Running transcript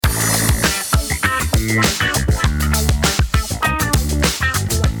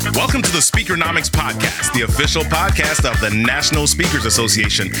Welcome to the Speakernomics Podcast, the official podcast of the National Speakers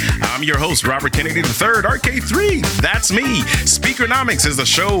Association. I'm your host, Robert Kennedy III, RK3. That's me. Speakernomics is the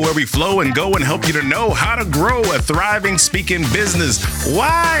show where we flow and go and help you to know how to grow a thriving speaking business.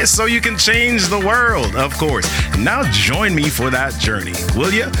 Why? So you can change the world, of course. Now join me for that journey,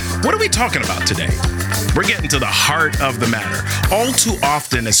 will you? What are we talking about today? We're getting to the heart of the matter. All too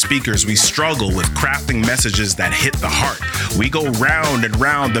often as speakers, we struggle with crafting messages that hit the heart. We go round and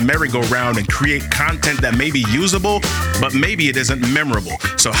round the merry-go-round and create content that may be usable, but maybe it isn't memorable.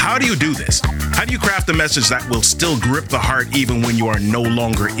 So how do you do this? How do you craft a message that will still grip the heart even when you are no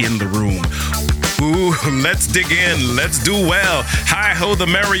longer in the room? Ooh, let's dig in. Let's do well. Hi-ho the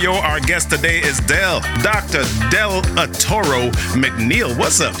Mario. Our guest today is Dr. Delatorro McNeal.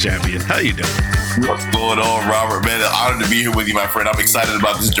 What's up, champion? How you doing? What's going on, Robert? Man, an honor to be here with you, my friend. I'm excited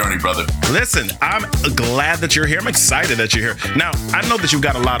about this journey, brother. Listen, I'm glad that you're here. I'm excited that you're here. Now, I know that you've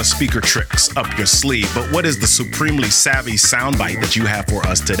got a lot of speaker tricks up your sleeve, but what is the supremely savvy soundbite that you have for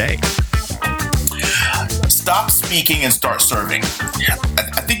us today? Stop speaking and start serving.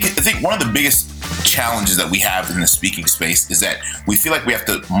 I think one of the biggest challenges that we have in the speaking space is that we feel like we have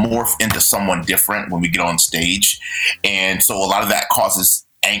to morph into someone different when we get on stage. And so a lot of that causes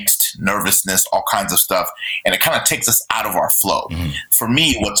angst, nervousness, all kinds of stuff. And it kind of takes us out of our flow. Mm-hmm. For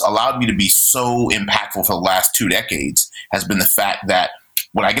me, what's allowed me to be so impactful for the last 2 decades has been the fact that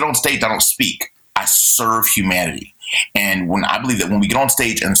when I get on stage, I don't speak. I serve humanity. And when I believe that when we get on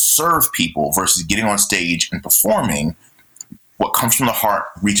stage and serve people versus getting on stage and performing, what comes from the heart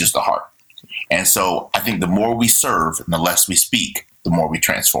reaches the heart. And so I think the more we serve and the less we speak, the more we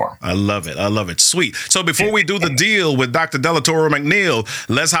transform. I love it. I love it. Sweet. So before we do the deal with Dr. Delatorro McNeal,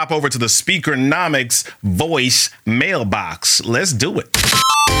 let's hop over to the Speakernomics voice mailbox. Let's do it.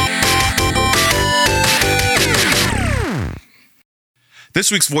 This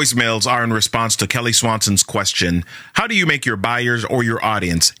week's voicemails are in response to Kelly Swanson's question, how do you make your buyers or your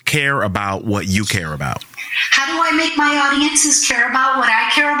audience care about what you care about? How do I make my audiences care about what I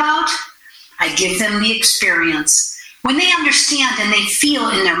care about? I give them the experience. When they understand and they feel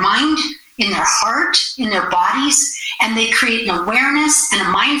in their mind, in their heart, in their bodies, and they create an awareness and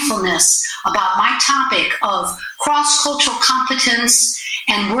a mindfulness about my topic of cross-cultural competence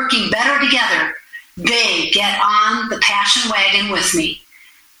and working better together, they get on the passion wagon with me.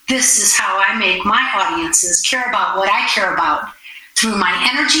 This is how I make my audiences care about what I care about, through my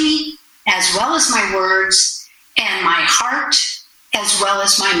energy, as well as my words, and my heart, as well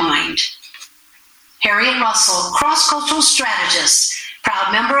as my mind. Harriet Russell, cross-cultural strategist,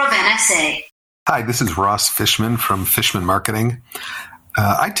 proud member of NSA. Hi, this is Ross Fishman from Fishman Marketing.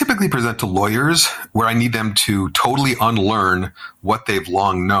 I typically present to lawyers where I need them to totally unlearn what they've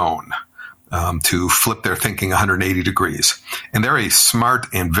long known, to flip their thinking 180 degrees. And they're a smart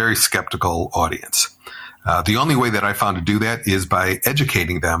and very skeptical audience. The only way that I found to do that is by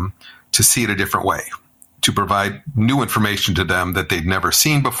educating them to see it a different way, to provide new information to them that they'd never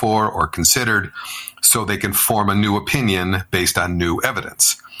seen before or considered, so they can form a new opinion based on new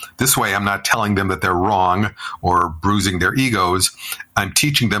evidence. This way, I'm not telling them that they're wrong or bruising their egos. I'm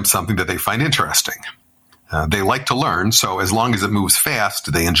teaching them something that they find interesting. They like to learn, so as long as it moves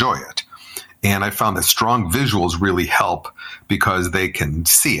fast, they enjoy it. And I found that strong visuals really help because they can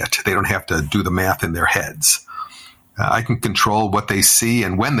see it. They don't have to do the math in their heads. I can control what they see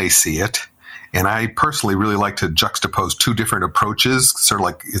and when they see it. And I personally really like to juxtapose 2 different approaches, sort of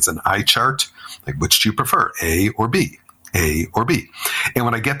like it's an eye chart. Like, which do you prefer, A or B? A or B? And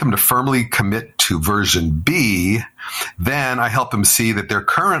when I get them to firmly commit to version B, then I help them see that they're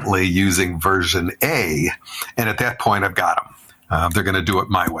currently using version A. And at that point, I've got them. They're going to do it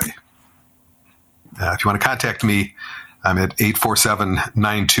my way. If you want to contact me, I'm at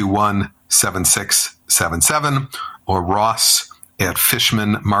 847-921-7677 or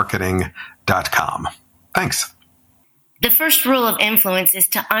ross@fishmanmarketing.com. Thanks. The first rule of influence is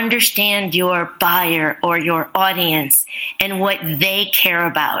to understand your buyer or your audience and what they care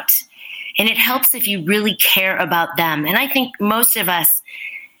about. And it helps if you really care about them. And I think most of us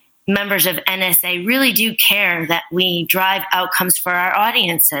members of NSA really do care that we drive outcomes for our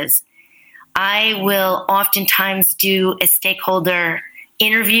audiences. I will oftentimes do a stakeholder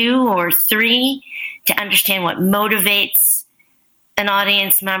interview or 3 to understand what motivates an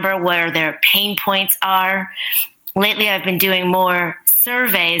audience member, where their pain points are. Lately, I've been doing more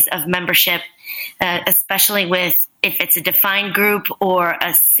surveys of membership, especially with if it's a defined group or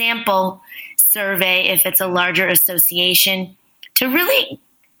a sample survey, if it's a larger association, to really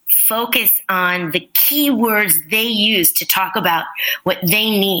focus on the key words they use to talk about what they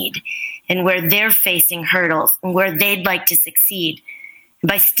need. and where they're facing hurdles and where they'd like to succeed.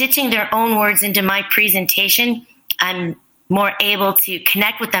 By stitching their own words into my presentation, I'm more able to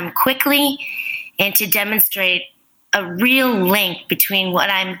connect with them quickly and to demonstrate a real link between what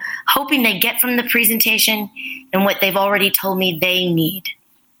I'm hoping they get from the presentation and what they've already told me they need.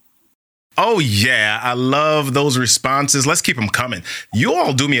 Oh, yeah. I love those responses. Let's keep them coming. You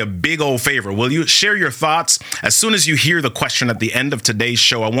all do me a big old favor. Will you share your thoughts? As soon as you hear the question at the end of today's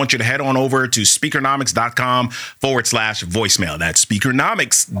show, I want you to head on over to speakernomics.com/voicemail. That's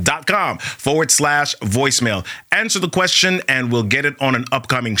speakernomics.com/voicemail. Answer the question and we'll get it on an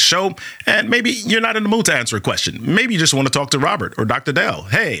upcoming show. And maybe you're not in the mood to answer a question. Maybe you just want to talk to Robert or Dr. Dell.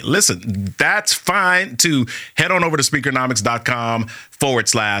 Hey, listen, that's fine too. Head on over to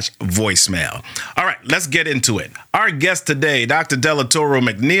speakernomics.com/voicemail. All right, let's get into it. Our guest today, Dr. Delatorro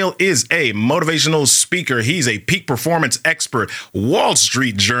McNeal, is a motivational speaker. He's a peak performance expert, Wall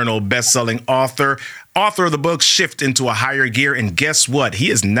Street Journal bestselling author of the book Shift into a Higher Gear. And guess what? He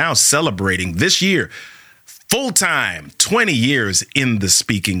is now celebrating this year full-time, 20 years in the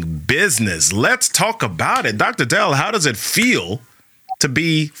speaking business. Let's talk about it. Dr. Dell, how does it feel to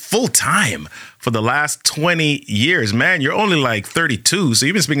be full-time for the last 20 years? Man, you're only like 32, so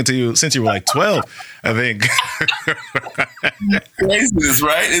you've been speaking to you since you were like 12, I think. Craziness,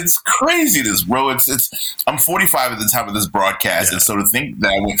 right? It's craziness, bro. I'm 45 at the time of this broadcast, and so to think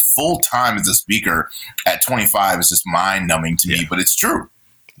that I went full-time as a speaker at 25 is just mind-numbing to me, but it's true.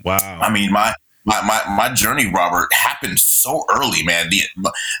 Wow. I mean, my journey, Robert, happened so early, man.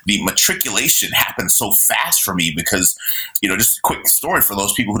 The matriculation happened so fast for me because, just a quick story for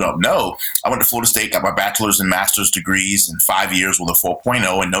those people who don't know. I went to Florida State, got my bachelor's and master's degrees in 5 years with a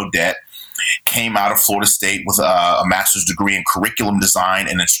 4.0 and no debt. Came out of Florida State with a master's degree in curriculum design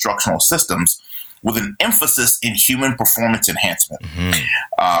and instructional systems with an emphasis in human performance enhancement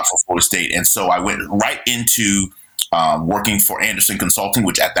for Florida State. And so I went right into working for Anderson Consulting,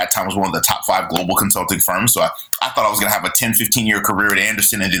 which at that time was one of the top 5 global consulting firms. So I thought I was going to have a 10, 15-year career at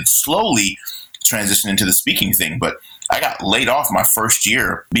Anderson and then slowly transition into the speaking thing. But I got laid off my first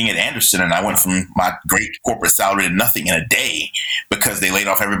year being at Anderson, and I went from my great corporate salary to nothing in a day because they laid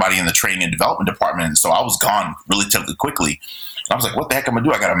off everybody in the training and development department. And so I was gone relatively quickly. I was like, what the heck am I going to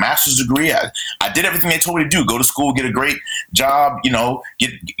do? I got a master's degree. I did everything they told me to do. Go to school, get a great job,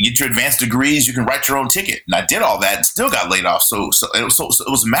 get your advanced degrees. You can write your own ticket. And I did all that and still got laid off. So it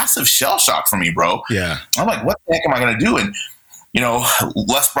was massive shell shock for me, bro. Yeah. I'm like, what the heck am I going to do? And,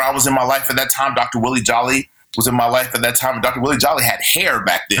 Les Brown was in my life at that time. Dr. Willie Jolly was in my life at that time. And Dr. Willie Jolly had hair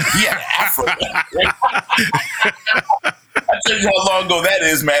back then. He had an afro. I tell you how long ago that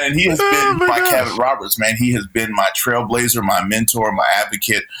is, man. And he has been my Cavett Roberts, man. He has been my trailblazer, my mentor, my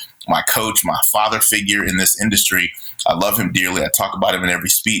advocate, my coach, my father figure in this industry. I love him dearly. I talk about him in every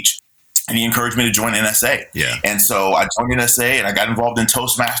speech. And he encouraged me to join NSA. Yeah. And so I joined NSA and I got involved in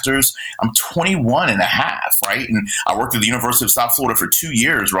Toastmasters. I'm 21 and a half, right? And I worked at the University of South Florida for 2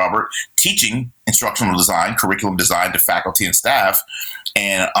 years, Robert, teaching instructional design, curriculum design to faculty and staff.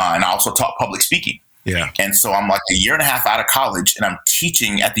 And I also taught public speaking. Yeah. And so I'm like a year and a half out of college and I'm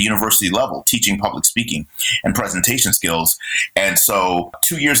teaching at the university level, teaching public speaking and presentation skills. And so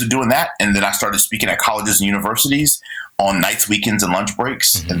 2 years of doing that. And then I started speaking at colleges and universities on nights, weekends, and lunch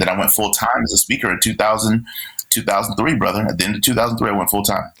breaks. Mm-hmm. And then I went full time as a speaker in 2003, brother. At the end of 2003, I went full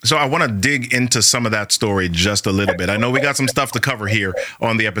time. So I want to dig into some of that story just a little bit. I know we got some stuff to cover here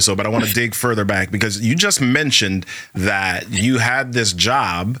on the episode, but I want to dig further back because you just mentioned that you had this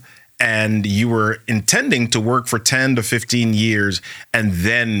job and you were intending to work for 10 to 15 years and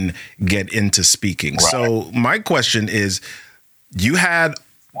then get into speaking. Right. So my question is, you had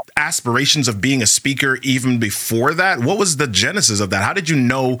aspirations of being a speaker even before that? What was the genesis of that? How did you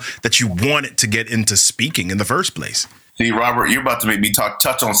know that you wanted to get into speaking in the first place? See, Robert, you're about to make me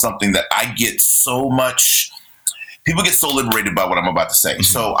touch on something that I get so much. People get so liberated by what I'm about to say. Mm-hmm.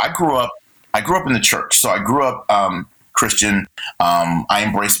 So I grew up in the church. So I grew up Christian. I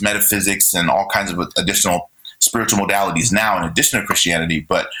embrace metaphysics and all kinds of additional spiritual modalities now in addition to Christianity.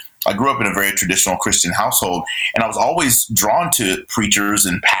 But I grew up in a very traditional Christian household, and I was always drawn to preachers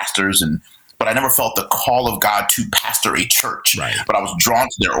and pastors, but I never felt the call of God to pastor a church. Right. But I was drawn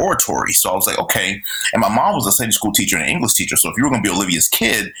to their oratory. So I was like, okay. And my mom was a Sunday school teacher and an English teacher. So if you were going to be Olivia's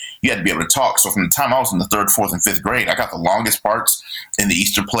kid, you had to be able to talk. So from the time I was in the 3rd, 4th, and 5th grade, I got the longest parts in the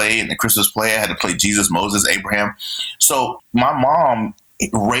Easter play and the Christmas play. I had to play Jesus, Moses, Abraham. So my mom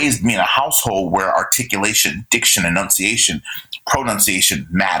raised me in a household where articulation, diction, enunciation, pronunciation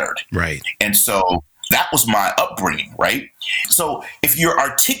mattered. Right. And so that was my upbringing, right? So if you're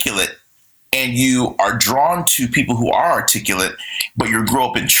articulate, and you are drawn to people who are articulate, but you grew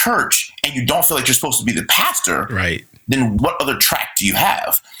up in church and you don't feel like you're supposed to be the pastor, right? Then what other track do you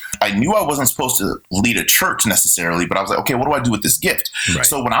have? I knew I wasn't supposed to lead a church necessarily, but I was like, okay, what do I do with this gift? Right.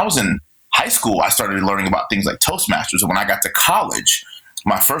 So when I was in high school, I started learning about things like Toastmasters. And when I got to college,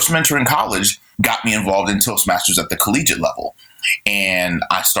 my first mentor in college got me involved in Toastmasters at the collegiate level. And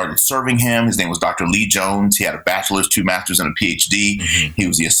I started serving him. His name was Dr. Lee Jones. He had a bachelor's, 2 masters, and a PhD. Mm-hmm. He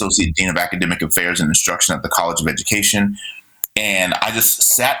was the Associate Dean of Academic Affairs and Instruction at the College of Education. And I just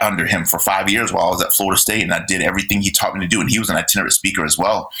sat under him for 5 years while I was at Florida State, and I did everything he taught me to do. And he was an itinerant speaker as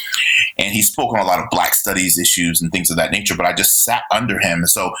well. And he spoke on a lot of Black studies issues and things of that nature, but I just sat under him. And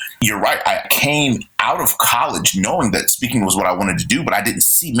so you're right. I came out of college knowing that speaking was what I wanted to do, but I didn't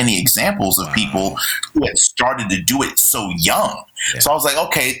see many examples of people who had started to do it so young. Yeah. So I was like,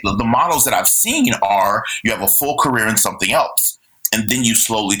 okay, the models that I've seen are you have a full career in something else, and then you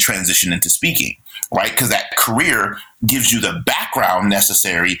slowly transition into speaking. Right? Because that career gives you the background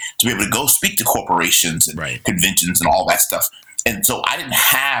necessary to be able to go speak to corporations and conventions and all that stuff. And so I didn't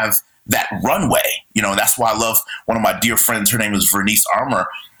have that runway, and that's why I love one of my dear friends. Her name is Vernice Armour.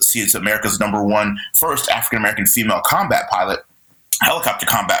 She's America's first African-American female helicopter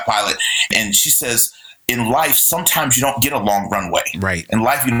combat pilot. And she says, in life, sometimes you don't get a long runway. Right. In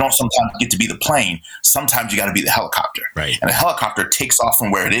life, you don't sometimes get to be the plane. Sometimes you got to be the helicopter. Right. And a helicopter takes off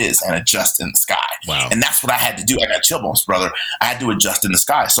from where it is and adjusts in the sky. Wow. And that's what I had to do. I got chill bumps, brother. I had to adjust in the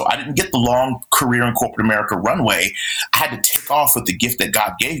sky. So I didn't get the long career in corporate America runway. I had to take off with the gift that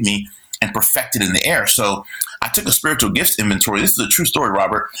God gave me and perfect it in the air. So I took a spiritual gifts inventory. This is a true story,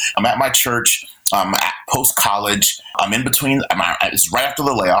 Robert. I'm at my church. At post-college. I'm in between. It's right after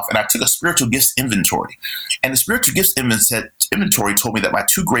the layoff. And I took a spiritual gifts inventory. And the spiritual gifts inventory told me that my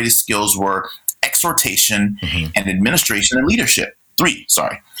 2 greatest skills were exhortation and administration and leadership. 3,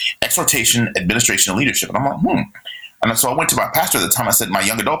 sorry. Exhortation, administration, and leadership. And I'm like, And so I went to my pastor at the time. I said, my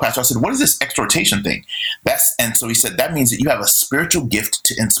young adult pastor, I said, what is this exhortation thing? And so he said, that means that you have a spiritual gift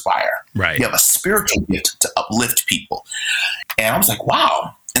to inspire. Right. You have a spiritual gift to uplift people. And I was like,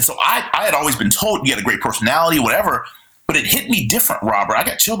 wow. And so I had always been told you had a great personality, whatever, but it hit me different, Robert. I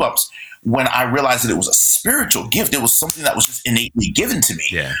got chill bumps when I realized that it was a spiritual gift. It was something that was just innately given to me.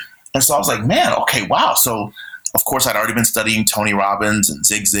 Yeah. And so I was like, man, okay, wow. So, of course, I'd already been studying Tony Robbins and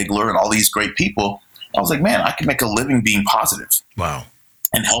Zig Ziglar and all these great people. I was like, man, I can make a living being positive. Wow.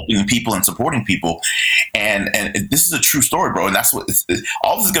 And helping people and supporting people. And this is a true story, bro. And that's what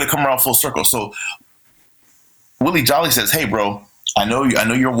all this is going to come around full circle. So Willie Jolly says, hey, bro, I know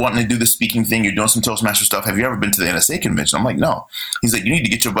you're wanting to do the speaking thing. You're doing some Toastmaster stuff. Have you ever been to the NSA convention? I'm like, no. He's like, you need to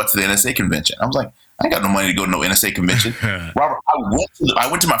get your butt to the NSA convention. I was like, I ain't got no money to go to no NSA convention. Robert, I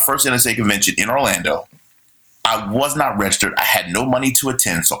went to my first NSA convention in Orlando. I was not registered. I had no money to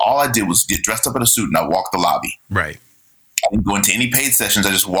attend. So all I did was get dressed up in a suit and I walked the lobby. Right. I didn't go into any paid sessions.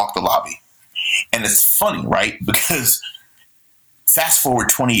 I just walked the lobby. And it's funny, right? Because fast forward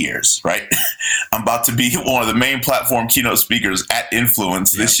 20 years, right? I'm about to be one of the main platform keynote speakers at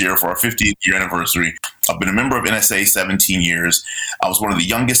Influence this year for our 50th year anniversary. I've been a member of NSA 17 years. I was one of the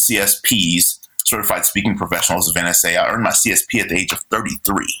youngest CSPs, certified speaking professionals of NSA. I earned my CSP at the age of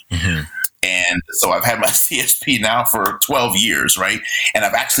 33. Mm-hmm. And so I've had my CSP now for 12 years, right? And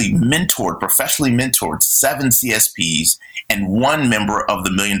I've actually professionally mentored 7 CSPs and 1 member of the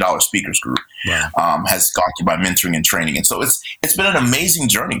 $1 Million Speakers Group. Yeah. Has gone through my mentoring and training. And so it's been an amazing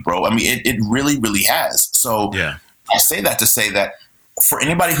journey, bro. I mean, it really, really has. So I say that to say that for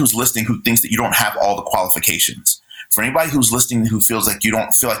anybody who's listening who thinks that you don't have all the qualifications, for anybody who's listening who feels like you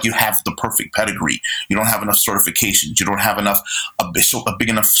don't feel like you have the perfect pedigree, you don't have enough certifications, you don't have a big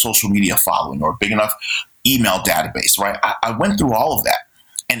enough social media following or a big enough email database, right? I went through all of that.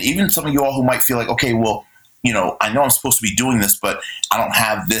 And even some of you all who might feel like, okay, well, I know I'm supposed to be doing this, but I don't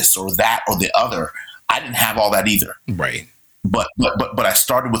have this or that or the other. I didn't have all that either. Right. But I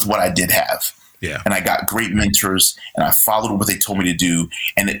started with what I did have. Yeah. And I got great mentors and I followed what they told me to do.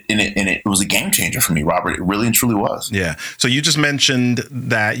 And it was a game changer for me, Robert. It really and truly was. Yeah. So you just mentioned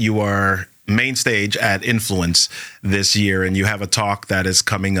that you are main stage at Influence this year and you have a talk that is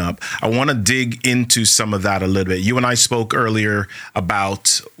coming up. I want to dig into some of that a little bit. You and I spoke earlier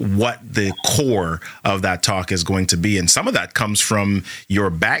about what the core of that talk is going to be. And some of that comes from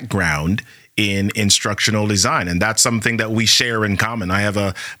your background in instructional design. And that's something that we share in common. I have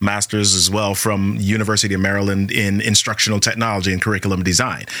a master's as well from University of Maryland in instructional technology and curriculum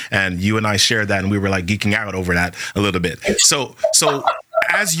design. And you and I shared that and we were like geeking out over that a little bit. So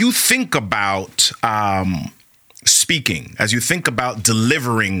as you think about speaking, as you think about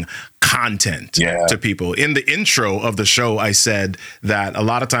delivering content to people? In the intro of the show, I said that a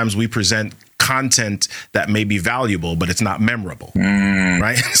lot of times we present content that may be valuable, but it's not memorable,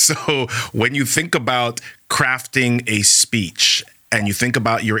 right? So when you think about crafting a speech and you think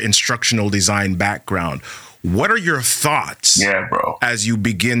about your instructional design background, what are your thoughts as you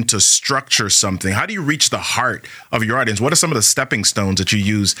begin to structure something? How do you reach the heart of your audience? What are some of the stepping stones that you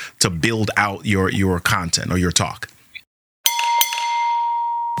use to build out your content or your talk?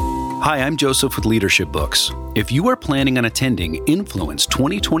 Hi, I'm Joseph with Leadership Books. If you are planning on attending Influence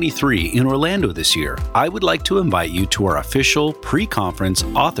 2023 in Orlando this year, I would like to invite you to our official pre-conference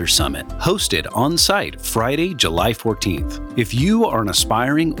author summit, hosted on-site Friday, July 14th. If you are an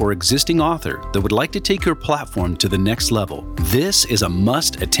aspiring or existing author that would like to take your platform to the next level, this is a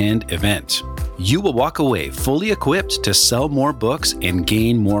must-attend event. You will walk away fully equipped to sell more books and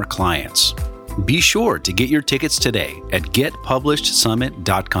gain more clients. Be sure to get your tickets today at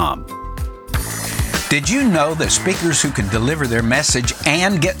getpublishedsummit.com. Did you know that speakers who can deliver their message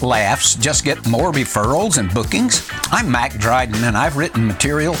and get laughs just get more referrals and bookings? I'm Mac Dryden, and I've written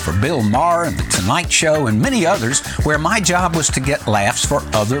material for Bill Maher and The Tonight Show and many others where my job was to get laughs for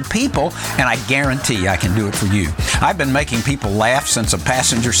other people, and I guarantee I can do it for you. I've been making people laugh since a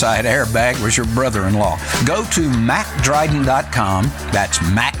passenger side airbag was your brother-in-law. Go to macdryden.com, that's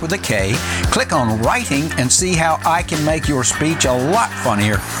Mac with a K, click on Writing and see how I can make your speech a lot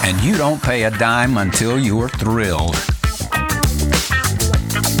funnier, and you don't pay a dime until you are thrilled.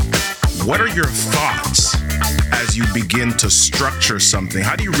 What are your thoughts as you begin to structure something?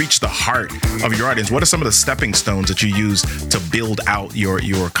 How do you reach the heart of your audience? What are some of the stepping stones that you use to build out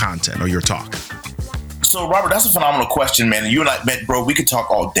your content or your talk? So, Robert, that's a phenomenal question, man. And you and I, bro, we could talk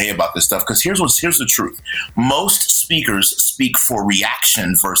all day about this stuff, because here's the truth. Most speakers speak for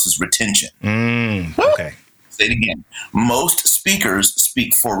reaction versus retention. Okay. Say it again. Most speakers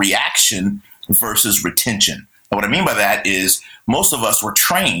speak for reaction versus retention. And what I mean by that is most of us were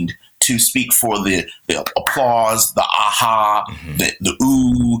trained to speak for the applause, the aha, the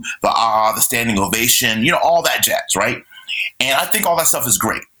ooh, the ah, the standing ovation, all that jazz, right? And I think all that stuff is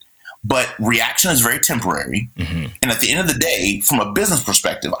great. But reaction is very temporary. And at the end of the day, from a business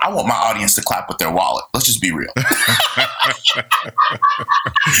perspective, I want my audience to clap with their wallet. Let's just be real. That's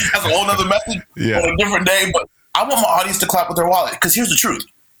a whole nother message on a different day. But I want my audience to clap with their wallet, because here's the truth.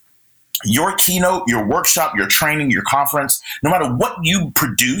 Your keynote, your workshop, your training, your conference, no matter what you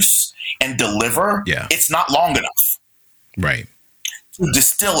produce and deliver, it's not long enough. Right. To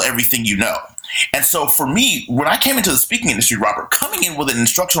distill everything you know. And so for me, when I came into the speaking industry, Robert, coming in with an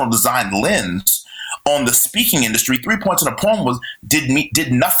instructional design lens on the speaking industry, 3 points in a poem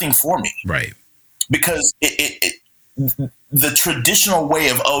did nothing for me. Right. Because the traditional way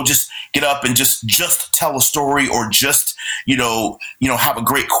of, just get up and just tell a story, or just, have a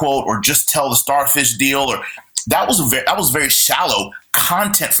great quote, or just tell the starfish deal, or that was very shallow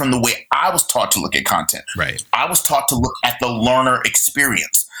content from the way I was taught to look at content. Right. I was taught to look at the learner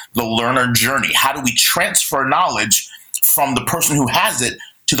experience, the learner journey. How do we transfer knowledge from the person who has it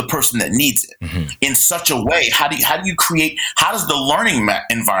to the person that needs it in such a way? How does the learning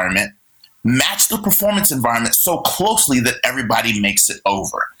environment match the performance environment so closely that everybody makes it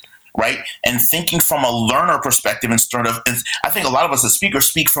over, right? And thinking from a learner perspective instead of, and I think a lot of us as speakers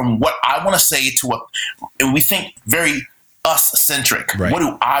speak from what I want to say to and we think very us-centric. Right. What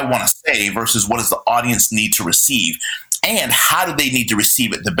do I want to say versus what does the audience need to receive? And how do they need to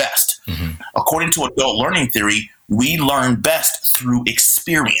receive it the best? According to adult learning theory, we learn best through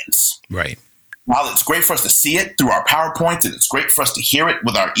experience. Right. While it's great for us to see it through our PowerPoints, and it's great for us to hear it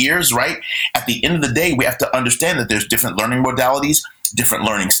with our ears, right? At the end of the day, we have to understand that there's different learning modalities, different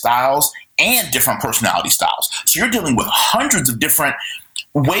learning styles, and different personality styles. So you're dealing with hundreds of different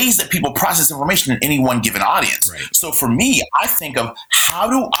ways that people process information in any one given audience. Right. So for me, I think of how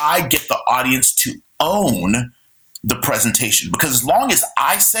do I get the audience to own the presentation? Because as long as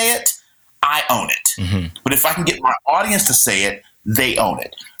I say it, I own it. But if I can get my audience to say it, they own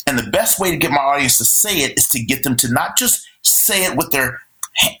it. And the best way to get my audience to say it is to get them to not just say it with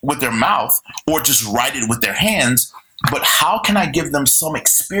their mouth or just write it with their hands, but how can I give them some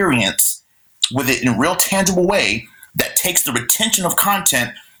experience with it in a real tangible way that takes the retention of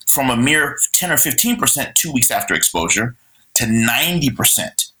content from a mere 10 or 15% 2 weeks after exposure to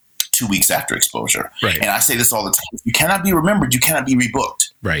 90% 2 weeks after exposure. Right. And I say this all the time. If you cannot be remembered, you cannot be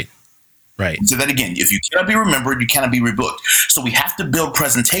rebooked. Right. Right. So that again, if you cannot be remembered, you cannot be rebooked. So we have to build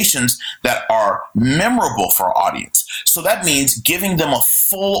presentations that are memorable for our audience. So that means giving them a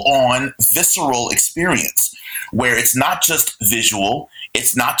full-on visceral experience where it's not just visual,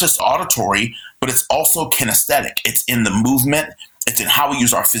 It's not just auditory, but it's also kinesthetic. It's in the movement. It's in how we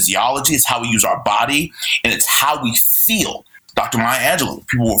use our physiology. It's how we use our body. And it's how we feel. Dr. Maya Angelou,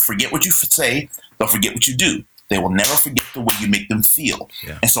 people will forget what you say. They'll forget what you do. They will never forget the way you make them feel.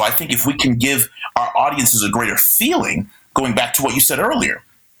 Yeah. And so I think if we can give our audiences a greater feeling, going back to what you said earlier,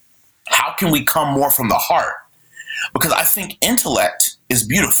 how can we come more from the heart? Because I think intellect is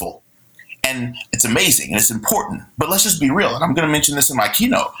beautiful and it's amazing and it's important. But let's just be real. And I'm going to mention this in my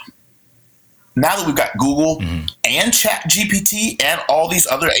keynote. Now that we've got Google and ChatGPT and all these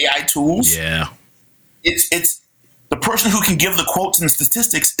other AI tools, it's the person who can give the quotes and the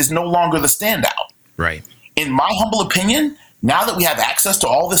statistics is no longer the standout. Right. In my humble opinion, now that we have access to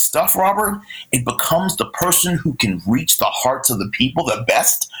all this stuff, Robert, it becomes the person who can reach the hearts of the people the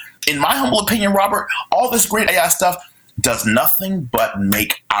best. In my humble opinion, Robert, all this great AI stuff does nothing but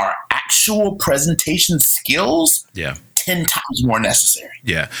make our actual presentation skills 10 times more necessary.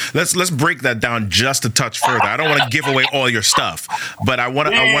 Yeah. Let's break that down just a touch further. I don't want to give away all your stuff, but I want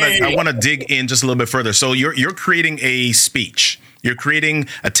to dig in just a little bit further. So you're creating a speech. You're creating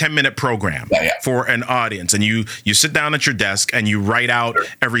a 10-minute program for an audience, and you sit down at your desk and you write out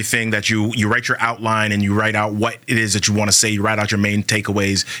everything that you write your outline, and you write out what it is that you want to say. You write out your main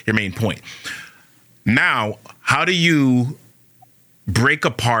takeaways, your main point. Now, how do you break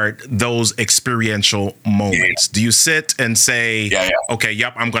apart those experiential moments? Do you sit and say, okay,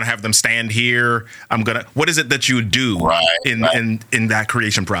 I'm going to have them stand here. What is it that you do in that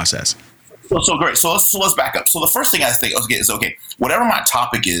creation process? So great. So let's back up. So the first thing I think is, okay, whatever my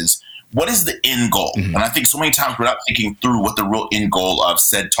topic is, what is the end goal? And I think so many times we're not thinking through what the real end goal of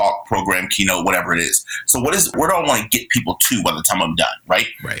said talk, program, keynote, whatever it is. So where do I want to get people to by the time I'm done, right?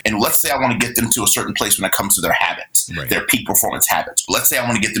 And let's say I want to get them to a certain place when it comes to their habits, their peak performance habits. Let's say I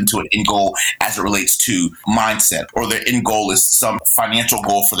want to get them to an end goal as it relates to mindset, or their end goal is some financial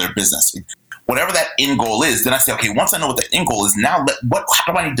goal for their business. Whatever that end goal is, then I say, okay, once I know what the end goal is, now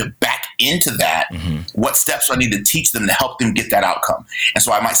how do I need to back into that? What steps do I need to teach them to help them get that outcome? And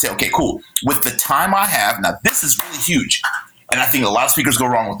so I might say, okay, cool. With the time I have, now this is really huge. And I think a lot of speakers go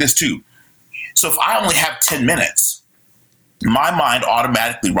wrong with this too. So if I only have 10 minutes, my mind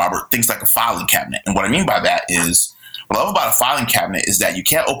automatically, Robert, thinks like a filing cabinet. And what I mean by that is, what I love about a filing cabinet is that you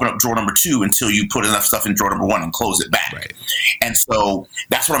can't open up drawer number 2 until you put enough stuff in drawer number 1 and close it back. Right. And so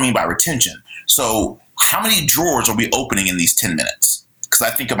that's what I mean by retention. So how many drawers are we opening in these 10 minutes? Because I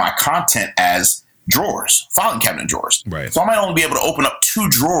think of my content as drawers, filing cabinet drawers. Right. So I might only be able to open up 2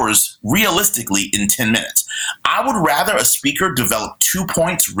 drawers realistically in 10 minutes. I would rather a speaker develop 2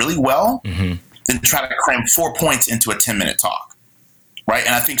 points really well than try to cram 4 points into a 10-minute talk. Right.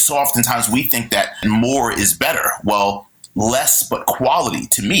 And I think so oftentimes we think that more is better. Well, less but quality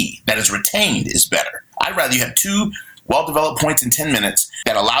to me that is retained is better. I'd rather you have 2 well-developed points in 10 minutes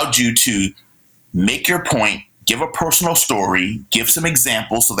that allowed you to make your point, give a personal story, give some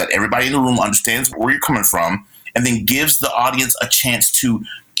examples so that everybody in the room understands where you're coming from, and then gives the audience a chance to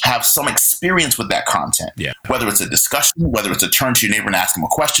have some experience with that content. Yeah. Whether it's a discussion, whether it's a turn to your neighbor and ask them a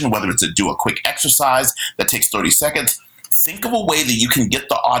question, whether it's do a quick exercise that takes 30 seconds. Think of a way that you can get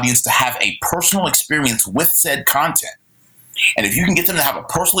the audience to have a personal experience with said content. And if you can get them to have a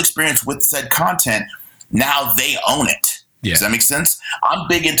personal experience with said content, now they own it. Yeah. Does that make sense? I'm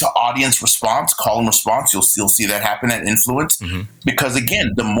big into audience response, call and response. You'll still see that happen at Influence. Because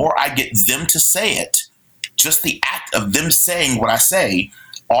again, the more I get them to say it, just the act of them saying what I say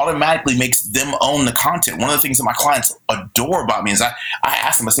automatically makes them own the content. One of the things that my clients adore about me is I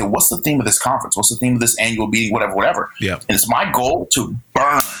ask them, I say, what's the theme of this conference? What's the theme of this annual meeting? Whatever. Yeah. And it's my goal to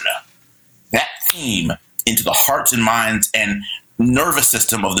burn that theme into the hearts and minds and nervous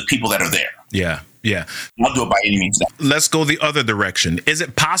system of the people that are there. Yeah. Yeah. I'll do it by any means. Let's go the other direction. Is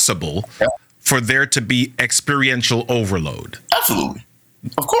it possible for there to be experiential overload? Absolutely.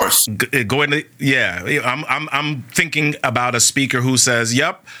 Of course. I'm thinking about a speaker who says,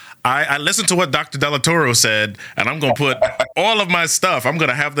 yep, I listened to what Dr. Delatorro said, and I'm going to put all of my stuff. I'm going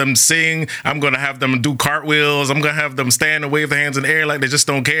to have them sing. I'm going to have them do cartwheels. I'm going to have them stand and wave their hands in the air like they just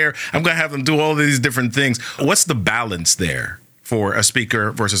don't care. I'm going to have them do all these different things. What's the balance there for a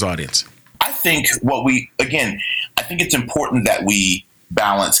speaker versus audience? I think I think it's important that we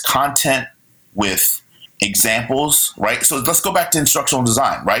balance content with examples, right? So let's go back to instructional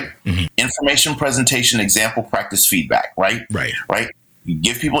design, right? Information, presentation, example, practice, feedback, right? Right. You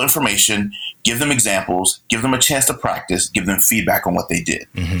give people information, give them examples, give them a chance to practice, give them feedback on what they did.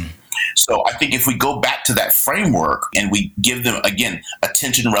 So I think if we go back to that framework and we give them, again,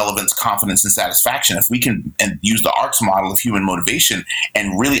 attention, relevance, confidence, and satisfaction, if we can and use the ARCS model of human motivation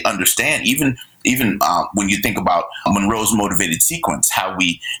and really understand, even Even when you think about Monroe's motivated sequence, how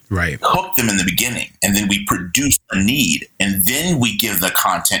we hook them in the beginning, and then we produce a need, and then we give the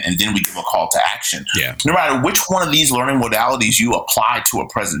content, and then we give a call to action. Yeah. No matter which one of these learning modalities you apply to a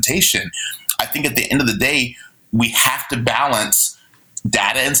presentation, I think at the end of the day, we have to balance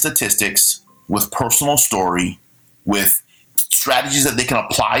data and statistics with personal story, with strategies that they can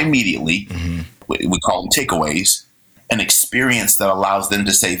apply immediately. We call them takeaways. An experience that allows them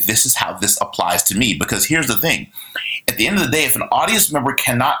to say, this is how this applies to me. Because here's the thing. At the end of the day, if an audience member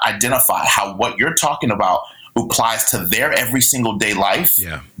cannot identify how what you're talking about applies to their every single day life,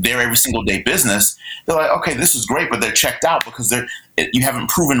 their every single day business, they're like, okay, this is great, but they're checked out because you haven't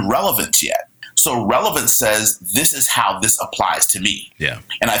proven relevance yet. So relevance says, this is how this applies to me. Yeah.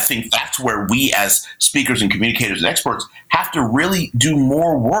 And I think that's where we as speakers and communicators and experts have to really do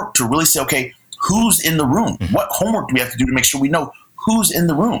more work to really say, okay, who's in the room? What homework do we have to do to make sure we know who's in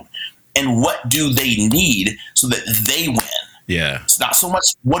the room? And what do they need so that they win? Yeah. It's not so much,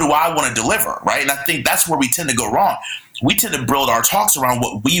 what do I want to deliver, right? And I think that's where we tend to go wrong. We tend to build our talks around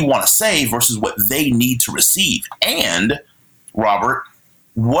what we want to say versus what they need to receive. And, Robert,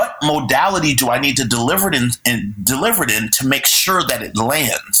 what modality do I need to deliver it in to make sure that it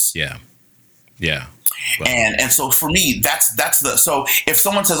lands? Yeah. Yeah. Well, and so for me, so if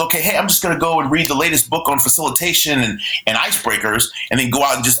someone says, okay, hey, I'm just going to go and read the latest book on facilitation and icebreakers and then go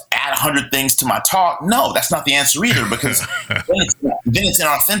out and just add 100 things to my talk. No, that's not the answer either, because then it's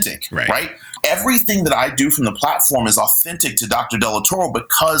inauthentic, right? Everything that I do from the platform is authentic to Dr. Delatorro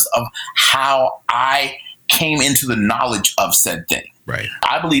because of how I came into the knowledge of said thing. Right.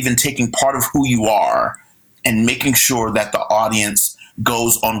 I believe in taking part of who you are and making sure that the audience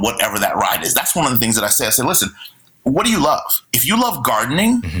goes on whatever that ride is. That's one of the things that I say. I say, listen, what do you love? If you love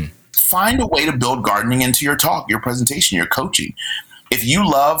gardening, find a way to build gardening into your talk, your presentation, your coaching. If you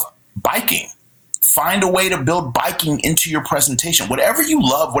love biking, find a way to build biking into your presentation. Whatever you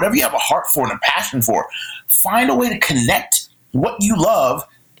love, whatever you have a heart for and a passion for, find a way to connect what you love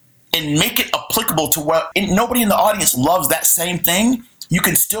and make it applicable to what nobody in the audience loves that same thing. You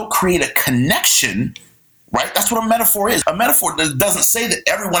can still create a connection. Right? That's what a metaphor is. A metaphor doesn't say that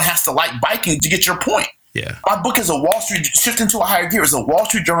everyone has to like biking to get your point. Yeah. My book is a Wall Street, Shifting to a Higher Gear, is a Wall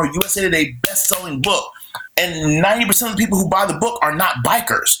Street Journal, USA Today best-selling book. And 90% of the people who buy the book are not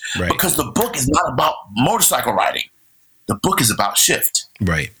bikers because the book is not about motorcycle riding. The book is about shift.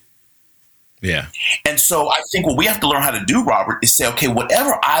 Right. Yeah. And so I think what we have to learn how to do, Robert, is say, okay,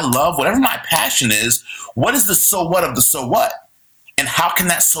 whatever I love, whatever my passion is, what is the so what of the so what? And how can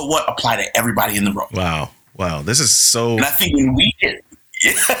that so what apply to everybody in the room? Wow, this is so. And I think when we get,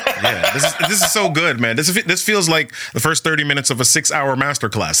 this is so good, man. This feels like the first 30 minutes of a 6-hour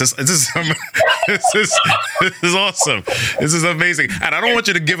masterclass. This is awesome. This is amazing. And I don't want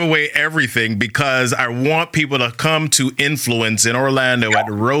you to give away everything because I want people to come to Influence in Orlando at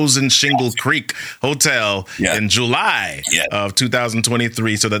Rosen Shingle Creek Hotel in July of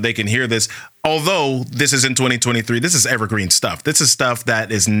 2023 so that they can hear this. Although this is in 2023, this is evergreen stuff. This is stuff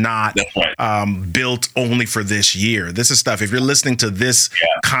that is not built only for this year. This is stuff, if you're listening to this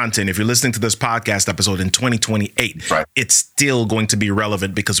content, if you're listening to this podcast episode in 2028, it's still going to be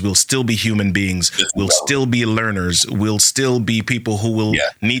relevant because we'll still be human beings. We'll still be learners. We'll still be people who will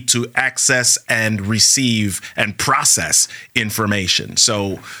need to access and receive and process information.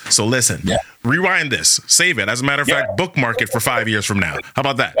 So listen. Rewind this, save it. As a matter of fact, bookmark it for 5 years from now. How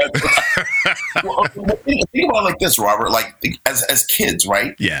about that? Well, think about it like this, Robert. Like as kids,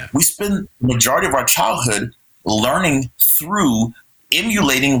 right? Yeah. We spend the majority of our childhood learning through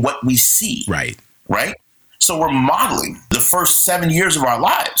emulating what we see. Right. So we're modeling the first 7 years of our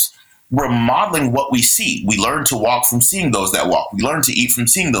lives. We're modeling what we see. We learn to walk from seeing those that walk. We learn to eat from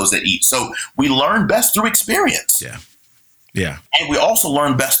seeing those that eat. So we learn best through experience. Yeah. And we also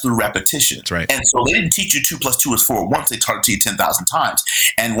learn best through repetition. That's right. And so they didn't teach you 2 + 2 is 4 once. They taught it to you 10,000 times.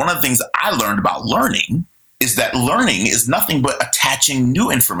 And one of the things that I learned about learning is that learning is nothing but attaching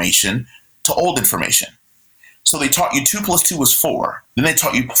new information to old information. So they taught you 2 + 2 was 4. Then they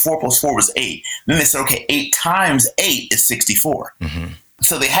taught you 4 + 4 was 8. Then they said, okay, 8 times 8 is 64.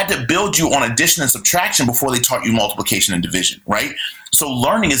 So they had to build you on addition and subtraction before they taught you multiplication and division, right? So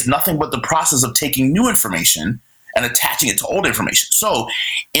learning is nothing but the process of taking new information and attaching it to old information. So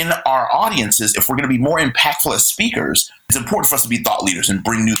in our audiences, if we're going to be more impactful as speakers, it's important for us to be thought leaders and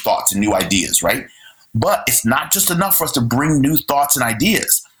bring new thoughts and new ideas, right? But it's not just enough for us to bring new thoughts and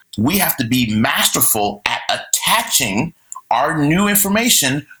ideas. We have to be masterful at attaching our new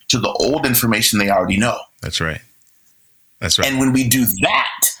information to the old information they already know. That's right. And when we do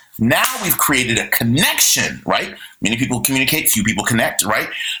that, Now we've created a connection, right? Many people communicate, few people connect, right?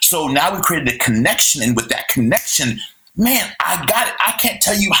 So now we've created a connection, and with that connection, man, I got it. I can't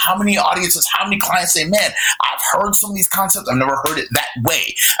tell you how many audiences, how many clients say, man, I've heard some of these concepts. I've never heard it that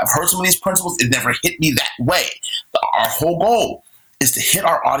way. I've heard some of these principles. It never hit me that way. Our whole goal is to hit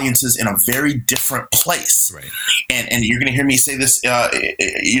our audiences in a very different place. Right. And you're going to hear me say this,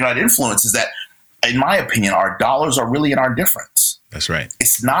 at Influence, is that, in my opinion, our dollars are really in our difference. That's right.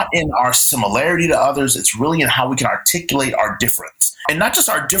 It's not in our similarity to others. It's really in how we can articulate our difference. And not just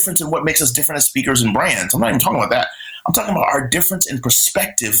our difference in what makes us different as speakers and brands. I'm not even talking about that. I'm talking about our difference in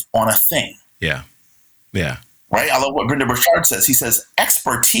perspective on a thing. Yeah. Yeah. Right? I love what Brendon Burchard says. He says,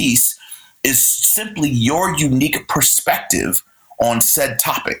 expertise is simply your unique perspective on said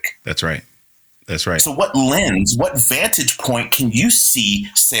topic. That's right. That's right. So what lens, what vantage point can you see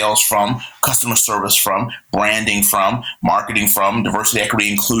sales from, customer service from, branding from, marketing from, diversity,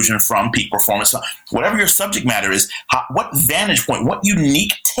 equity, inclusion from, peak performance from, whatever your subject matter is, what vantage point, what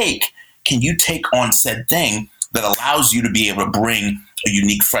unique take can you take on said thing that allows you to be able to bring a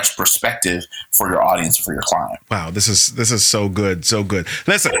unique, fresh perspective for your audience, for your client. Wow, this is so good, so good.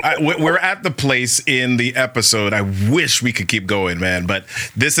 Listen, we're at the place in the episode. I wish we could keep going, man, but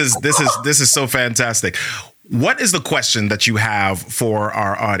this is so fantastic. What is the question that you have for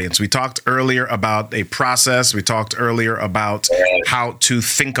our audience? We talked earlier about a process. We talked earlier about how to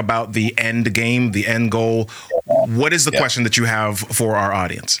think about the end game, the end goal. What is the question that you have for our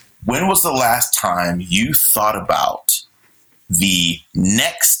audience? When was the last time you thought about the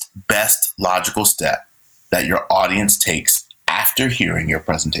next best logical step that your audience takes after hearing your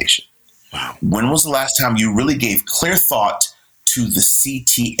presentation? Wow. When was the last time you really gave clear thought to the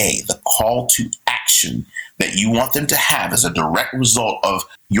CTA, the call to action that you want them to have as a direct result of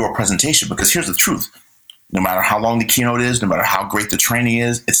your presentation? Because here's the truth. No matter how long the keynote is, no matter how great the training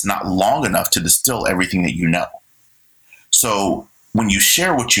is, it's not long enough to distill everything that you know. So when you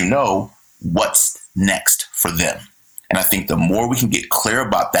share what you know, what's next for them? And I think the more we can get clear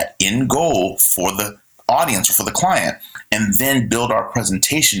about that end goal for the audience or for the client, and then build our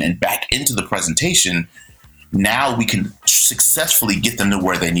presentation and back into the presentation, now we can successfully get them to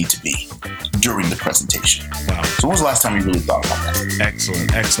where they need to be during the presentation. Wow. So when was the last time you really thought about that?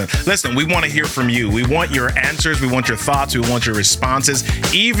 Excellent, excellent. Listen, we want to hear from you. We want your answers. We want your thoughts. We want your responses.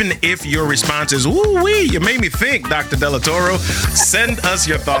 Even if your response is, ooh-wee, you made me think, Dr. Delatorro, send us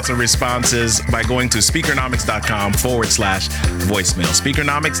your thoughts and responses by going to speakernomics.com/voicemail.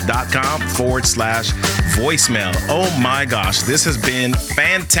 Speakernomics.com/voicemail. Oh my gosh, this has been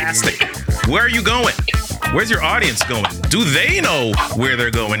fantastic. Where are you going? Where's your audience going? Do they know where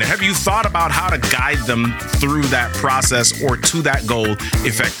they're going? And have you thought about how to guide them through that process or to that goal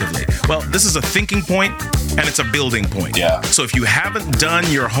effectively? Well, this is a thinking point and it's a building point. Yeah. So if you haven't done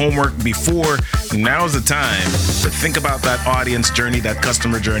your homework before, now's the time to think about that audience journey, that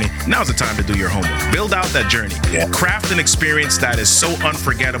customer journey. Now's the time to do your homework. Build out that journey. Yeah. Craft an experience that is so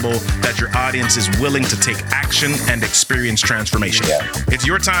unforgettable that your audience is willing to take action and experience transformation. Yeah. It's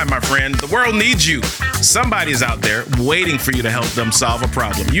your time, my friend. The world needs you. Somebody's out there waiting for you to help them solve a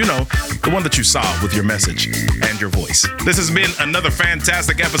problem. You know, the one that you solve with your message and your voice. This has been another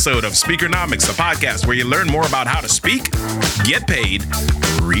fantastic episode of Speakernomics, a podcast where you learn more about how to speak, get paid,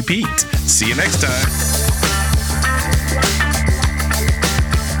 repeat. See you next time.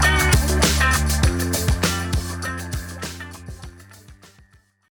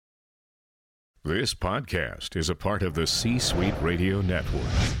 This podcast is a part of the C-Suite Radio Network.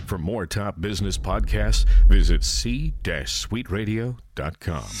 For more top business podcasts, visit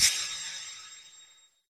c-suiteradio.com.